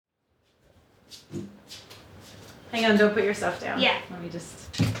Hang on, don't put your stuff down. Yeah. Let me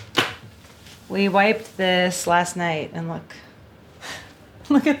just... We wiped this last night, and look.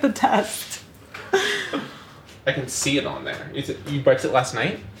 Look at the dust. I can see it on there. You wiped it last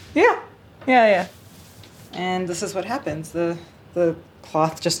night? Yeah. And this is what happens. The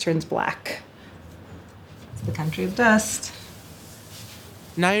cloth just turns black. It's the country of dust.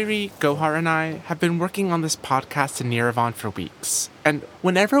 Nairi, Gohar, and I have been working on this podcast in Yerevan for weeks. And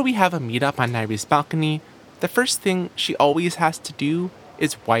whenever we have a meetup on Nairi's balcony, the first thing she always has to do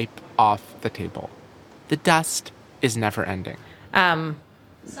is wipe off the table. The dust is never ending. Sahara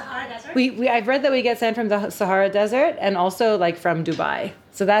Desert? I've read that we get sand from the Sahara Desert and also like from Dubai.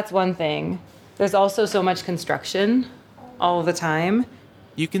 So that's one thing. There's also so much construction all the time.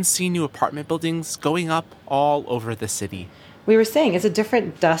 You can see new apartment buildings going up all over the city. We were saying it's a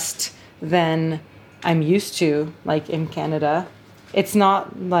different dust than I'm used to, like in Canada. It's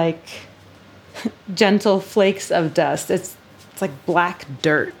not like gentle flakes of dust. It's like black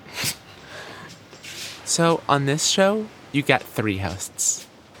dirt. So on this show, you get 3 hosts.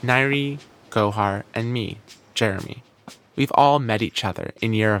 Nairi, Gohar, and me, Jeremy. We've all met each other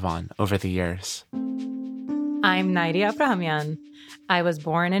in Yerevan over the years. I'm Nairi Abrahamyan. I was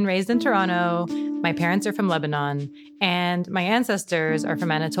born and raised in Toronto. My parents are from Lebanon, and my ancestors are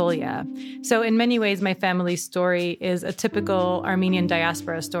from Anatolia. So in many ways, my family's story is a typical Armenian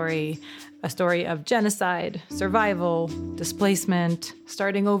diaspora story, a story of genocide, survival, displacement,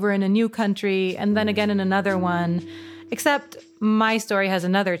 starting over in a new country, and then again in another one. Except my story has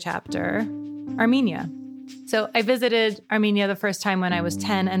another chapter, Armenia. So I visited Armenia the first time when I was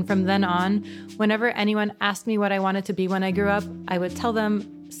 10, and from then on, whenever anyone asked me what I wanted to be when I grew up, I would tell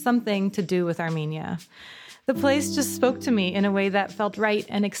them something to do with Armenia. The place just spoke to me in a way that felt right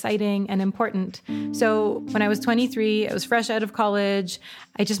and exciting and important. So when I was 23, I was fresh out of college.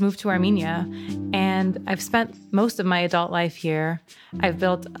 I just moved to Armenia, and I've spent most of my adult life here. I've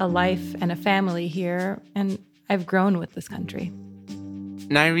built a life and a family here, and I've grown with this country.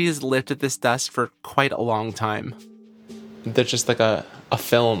 Nairi has lived at this dust for quite a long time. There's just like a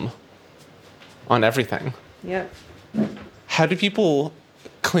film on everything. Yep. How do people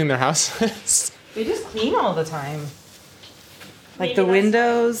clean their houses? They just clean all the time. Like Maybe the that's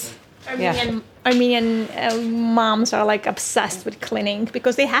windows. Armenian moms are like obsessed with cleaning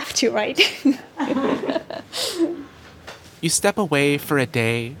because they have to, right? You step away for a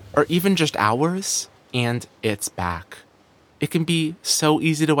day or even just hours, and it's back. It can be so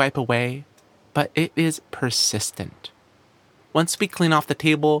easy to wipe away, but it is persistent. Once we clean off the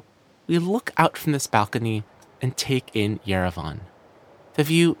table, we look out from this balcony and take in Yerevan. The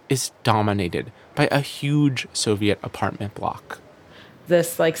view is dominated by a huge Soviet apartment block.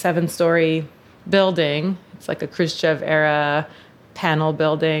 This like 7-story building. It's like a Khrushchev-era panel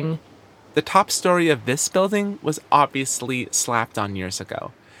building. The top story of this building was obviously slapped on years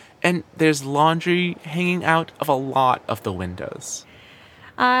ago. And there's laundry hanging out of a lot of the windows.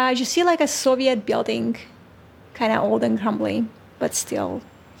 You see like a Soviet building, kind of old and crumbly, but still,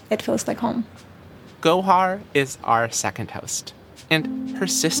 it feels like home. Gohar is our second host. And her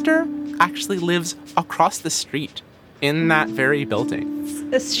sister actually lives across the street in that very building.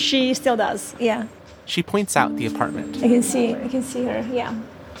 She still does, yeah. She points out the apartment. I can see her, yeah.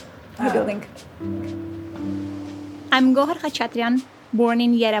 Her building. I'm Gohar Khachatryan, born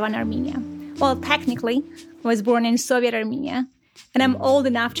in Yerevan, Armenia. Well, technically, I was born in Soviet Armenia, and I'm old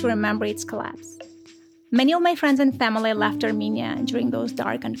enough to remember its collapse. Many of my friends and family left Armenia during those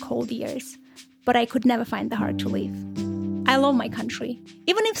dark and cold years, but I could never find the heart to leave. I love my country,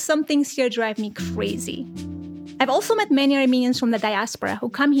 even if some things here drive me crazy. I've also met many Armenians from the diaspora who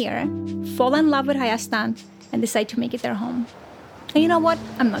come here, fall in love with Hayastan, and decide to make it their home. And you know what?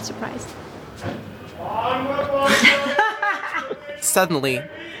 I'm not surprised. Suddenly,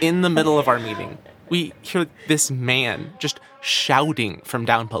 in the middle of our meeting, we hear this man just shouting from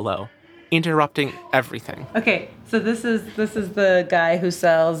down below, interrupting everything. Okay, so this is the guy who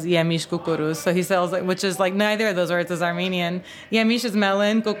sells yemish kukuruz. So he sells, which is like neither of those words is Armenian. Yemish is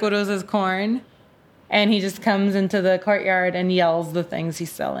melon, kukuruz is corn. And he just comes into the courtyard and yells the things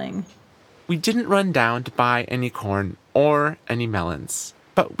he's selling. We didn't run down to buy any corn or any melons,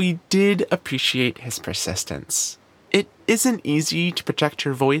 but we did appreciate his persistence. It isn't easy to project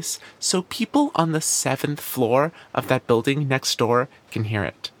your voice, so people on the 7th floor of that building next door can hear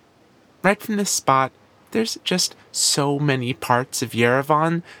it. Right from this spot, there's just so many parts of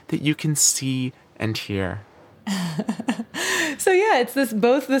Yerevan that you can see and hear. So yeah, it's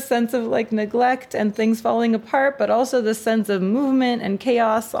both the sense of like neglect and things falling apart, but also the sense of movement and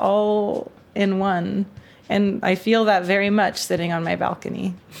chaos all in one. And I feel that very much sitting on my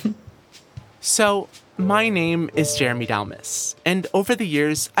balcony. So, my name is Jeremy Dalmas, and over the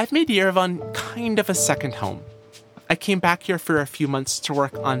years, I've made Yerevan kind of a second home. I came back here for a few months to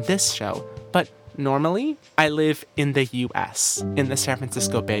work on this show, but normally, I live in the US, in the San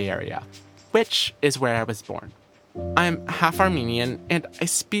Francisco Bay Area, which is where I was born. I'm half Armenian, and I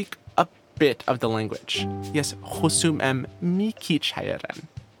speak a bit of the language. Yes, խոսում եմ մի քիչ հայերեն.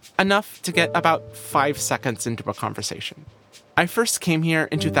 Enough to get about 5 seconds into a conversation. I first came here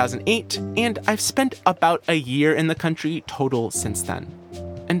in 2008, and I've spent about a year in the country total since then.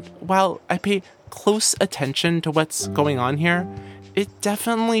 And while I pay close attention to what's going on here, it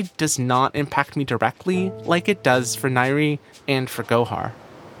definitely does not impact me directly like it does for Nairi and for Gohar.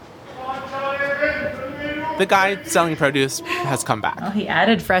 The guy selling produce has come back. Oh, he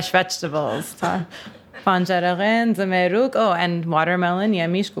added fresh vegetables. Panjaraghen, zameruk, and watermelon,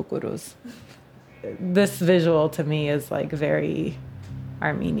 yemish kukuruz. This visual to me is like very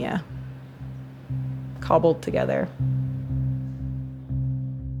Armenia, cobbled together.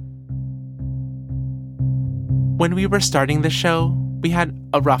 When we were starting the show, we had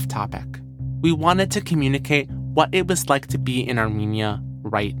a rough topic. We wanted to communicate what it was like to be in Armenia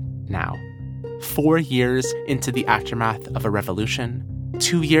right now. 4 years into the aftermath of a revolution,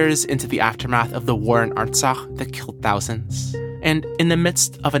 2 years into the aftermath of the war in Artsakh that killed thousands, and in the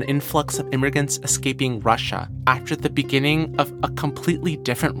midst of an influx of immigrants escaping Russia after the beginning of a completely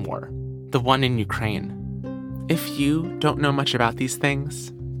different war, the one in Ukraine. If you don't know much about these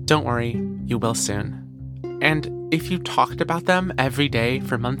things, don't worry, you will soon. And if you talked about them every day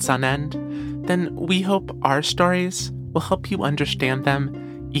for months on end, then we hope our stories will help you understand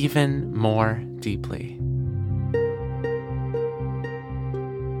them even more deeply.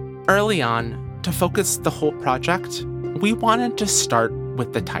 Early on, to focus the whole project, we wanted to start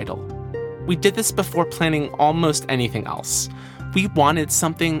with the title. We did this before planning almost anything else. We wanted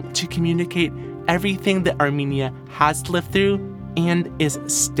something to communicate everything that Armenia has lived through and is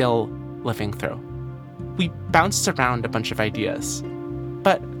still living through. We bounced around a bunch of ideas,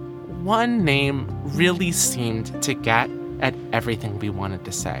 but one name really seemed to get at everything we wanted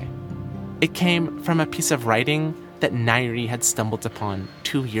to say. It came from a piece of writing that Nairi had stumbled upon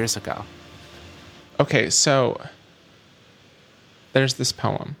 2 years ago. Okay, so there's this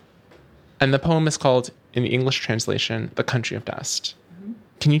poem, and the poem is called, in the English translation, The Country of Dust. Mm-hmm.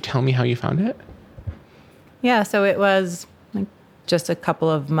 Can you tell me how you found it? Yeah, so it was just a couple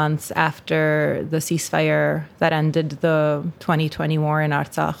of months after the ceasefire that ended the 2020 war in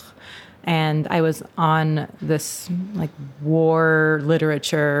Artsakh. And I was on this war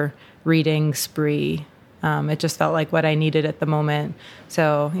literature reading spree. It just felt like what I needed at the moment.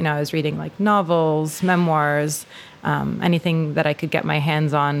 So, I was reading novels, memoirs, anything that I could get my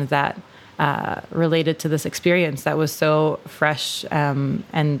hands on that related to this experience that was so fresh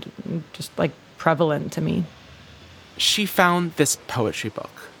and just prevalent to me. She found this poetry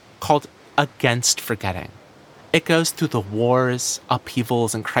book called Against Forgetting. It goes through the wars,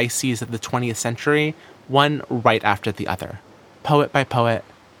 upheavals, and crises of the 20th century, one right after the other, poet by poet,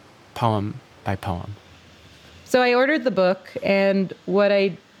 poem by poem. So I ordered the book, and what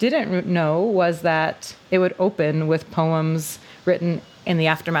I didn't know was that it would open with poems written in the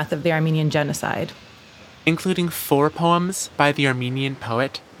aftermath of the Armenian genocide, including 4 poems by the Armenian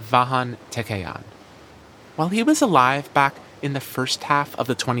poet Vahan Tekeyan. While he was alive back in the first half of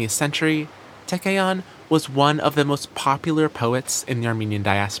the 20th century, Tekeyan was one of the most popular poets in the Armenian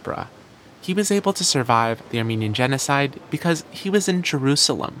diaspora. He was able to survive the Armenian genocide because he was in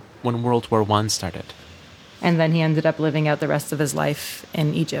Jerusalem when World War I started. And then he ended up living out the rest of his life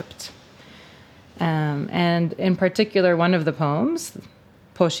in Egypt. And in particular, one of the poems,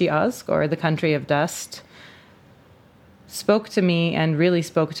 Poshi Azk, or The Country of Dust, spoke to me and really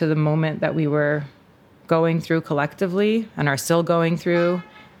spoke to the moment that we were going through collectively and are still going through.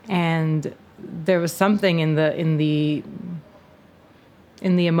 And there was something in the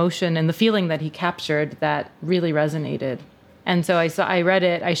emotion and the feeling that he captured that really resonated. And so I read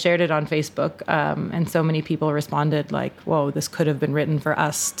it, I shared it on Facebook, and so many people responded whoa, this could have been written for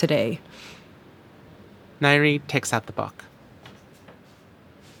us today. Nairi takes out the book.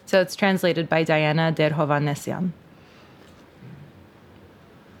 So it's translated by Diana Derhovanesyan.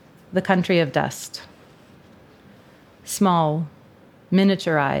 The Country of Dust. Small,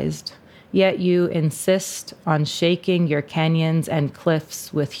 miniaturized, yet you insist on shaking your canyons and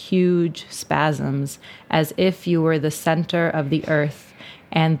cliffs with huge spasms as if you were the center of the earth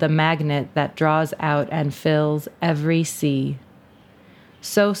and the magnet that draws out and fills every sea.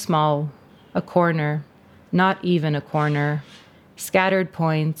 So small, a corner, not even a corner, scattered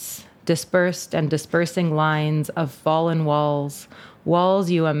points, dispersed and dispersing lines of fallen walls, walls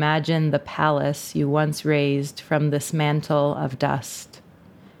you imagine the palace you once raised from this mantle of dust.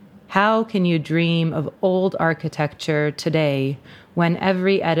 How can you dream of old architecture today when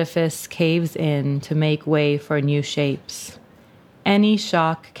every edifice caves in to make way for new shapes? Any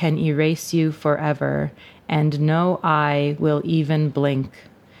shock can erase you forever, and no eye will even blink.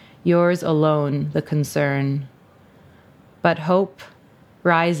 Yours alone the concern. But hope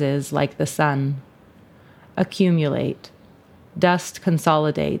rises like the sun. Accumulate. Dust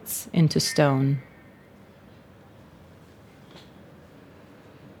consolidates into stone.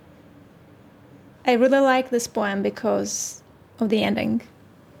 I really like this poem because of the ending.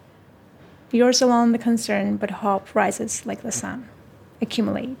 Yours alone the concern, but hope rises like the sun.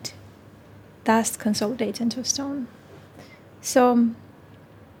 Accumulate. Dust consolidates into stone. So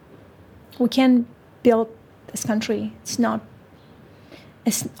we can build this country.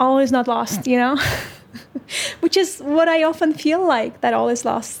 It's always not lost, you know? Which is what I often feel like, that all is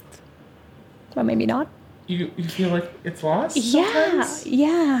lost. Well, maybe not. You feel like it's lost Yeah, sometimes?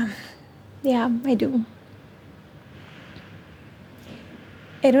 yeah, I do.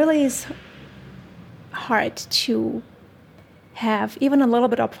 It really is hard to have even a little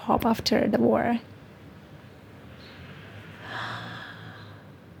bit of hope after the war.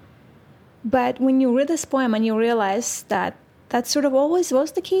 But when you read this poem and you realize that that sort of always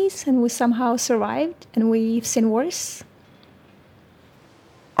was the case and we somehow survived and we've seen worse.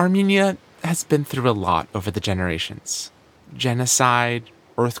 Armenia has been through a lot over the generations. Genocide,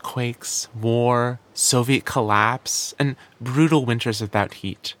 earthquakes, war, Soviet collapse, and brutal winters without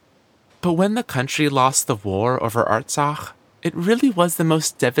heat. But when the country lost the war over Artsakh, it really was the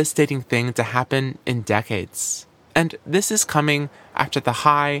most devastating thing to happen in decades. And this is coming after the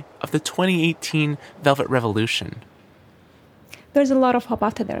high of the 2018 Velvet Revolution. There's a lot of hope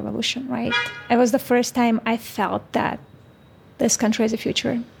after the revolution, right? It was the first time I felt that this country has a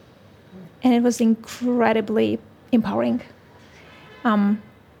future. And it was incredibly empowering. And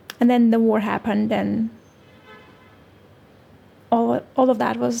then the war happened and all of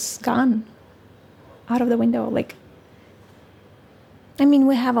that was gone out of the window.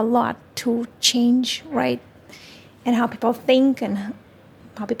 We have a lot to change, right? And how people think and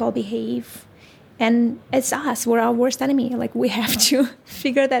how people behave. And it's us, we're our worst enemy. We have to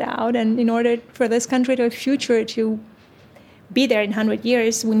figure that out. And in order for this country to have a future, to be there in 100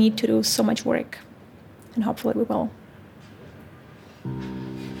 years, we need to do so much work. And hopefully we will.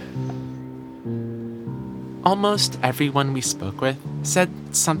 Almost everyone we spoke with said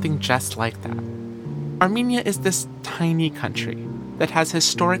something just like that. Armenia is this tiny country that has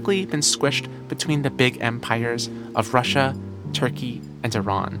historically been squished between the big empires of Russia, Turkey, and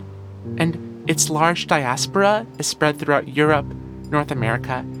Iran. And its large diaspora is spread throughout Europe, North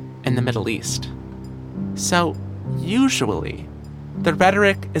America, and the Middle East. So, usually, the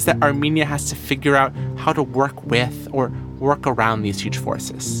rhetoric is that Armenia has to figure out how to work with or work around these huge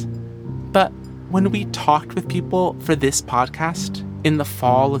forces. But when we talked with people for this podcast in the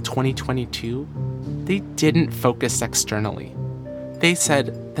fall of 2022, they didn't focus externally. They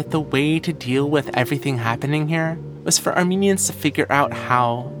said that the way to deal with everything happening here was for Armenians to figure out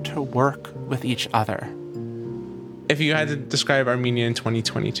how to work with each other. If you had to describe Armenia in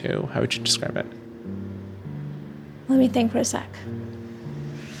 2022, how would you describe it? Let me think for a sec.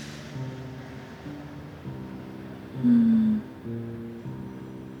 Oh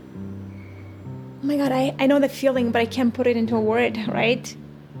my God, I know the feeling, but I can't put it into a word, right?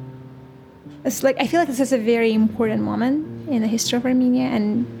 It's I feel like this is a very important moment in the history of Armenia,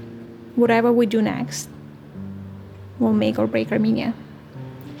 and whatever we do next will make or break Armenia.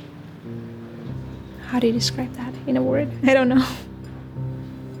 How do you describe that in a word? I don't know.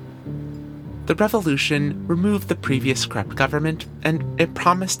 The revolution removed the previous corrupt government, and it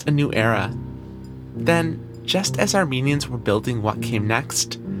promised a new era. Then, just as Armenians were building what came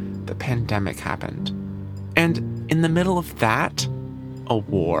next, the pandemic happened. And in the middle of that, a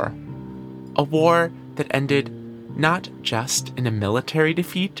war. A war that ended not just in a military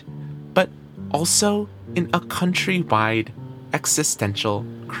defeat, but also in a countrywide existential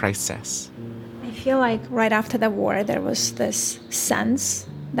crisis. I feel like right after the war, there was this sense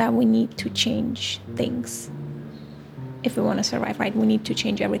that we need to change things. If we want to survive, right? We need to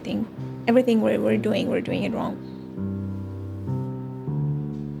change everything. Everything we're doing it wrong.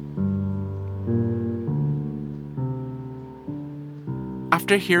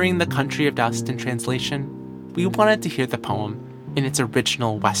 After hearing The Country of Dust in translation, we wanted to hear the poem in its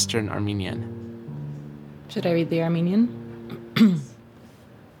original Western Armenian. Should I read the Armenian?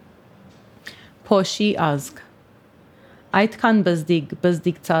 Փոշի ազգ, այդքան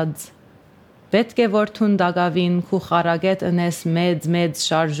բզդիգ ցած, Պետք է որ թունդագավին քու խարագետ ընես մեծ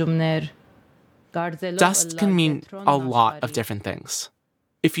շարժումներ. Dust can mean a lot of different things.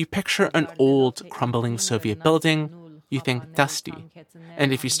 If you picture an old, crumbling Soviet building, you think dusty.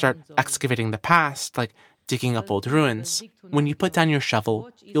 And if you start excavating the past, like digging up old ruins, when you put down your shovel,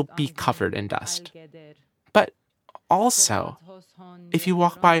 you'll be covered in dust. But also, if you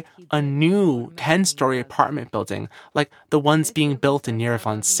walk by a new 10-story apartment building, like the ones being built in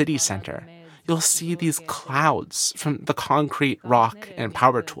Yerevan's city center, you'll see these clouds from the concrete, rock, and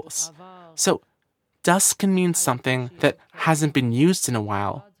power tools. So, dust can mean something that hasn't been used in a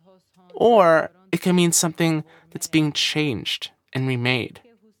while, or it can mean something that's being changed and remade.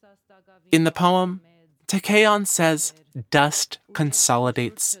 In the poem, Takeon says dust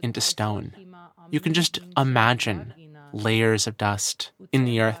consolidates into stone. You can just imagine layers of dust in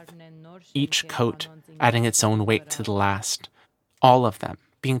the earth, each coat adding its own weight to the last, all of them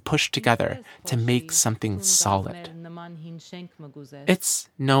being pushed together to make something solid. It's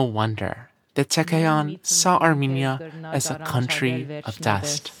no wonder that Takeon saw Armenia as a country of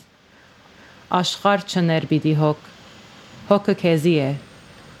dust. Աշխարհ չներ պիտի հոգ, հոգը քեզի է,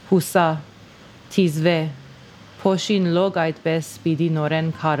 հուսա, թիզվե, փոշին լոգ այդպես պիտի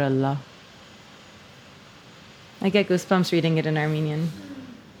նորեն քարըլլա. I get goosebumps reading it in Armenian.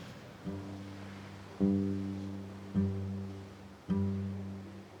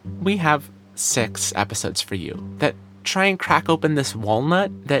 We have 6 episodes for you that try and crack open this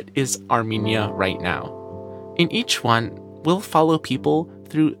walnut that is Armenia right now. In each one, we'll follow people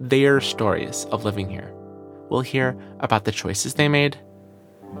through their stories of living here. We'll hear about the choices they made.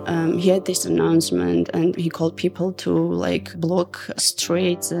 He had this announcement and he called people to block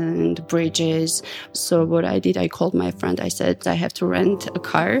streets and bridges. So what I did, I called my friend. I said, I have to rent a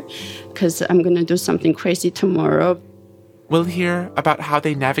car because I'm going to do something crazy tomorrow. We'll hear about how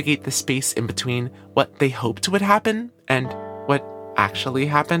they navigate the space in between what they hoped would happen and what actually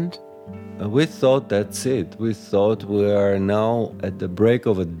happened. We thought that's it. We thought we are now at the break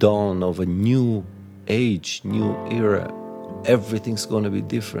of a dawn of a new age, new era. Everything's going to be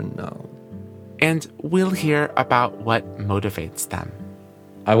different now. And we'll hear about what motivates them.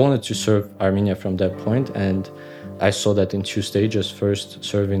 I wanted to serve Armenia from that point, and I saw that in 2 stages, first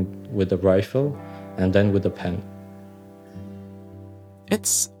serving with a rifle and then with a pen.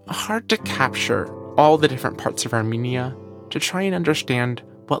 It's hard to capture all the different parts of Armenia to try and understand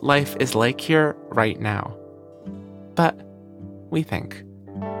what life is like here right now. But we think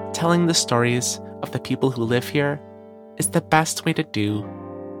telling the stories of the people who live here is the best way to do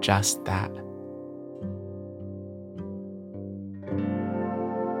just that.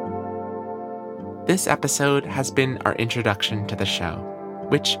 This episode has been our introduction to the show,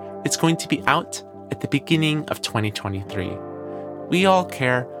 which is going to be out at the beginning of 2023. We all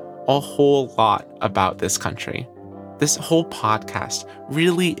care a whole lot about this country. This whole podcast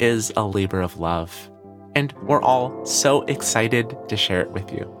really is a labor of love, and we're all so excited to share it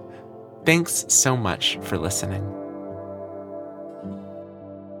with you. Thanks so much for listening.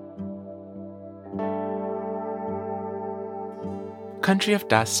 Country of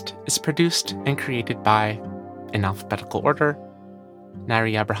Dust is produced and created by, in alphabetical order,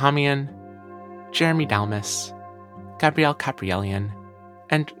 Nari Abrahamian, Jeremy Dalmas, Gabrielle Caprielian,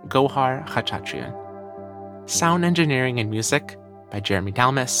 and Gohar Khachatrian. Sound engineering and music by Jeremy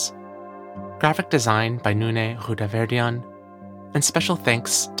Dalmas, graphic design by Nune Hudaverdian, and special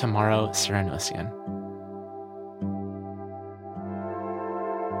thanks to Mauro Cyranosian.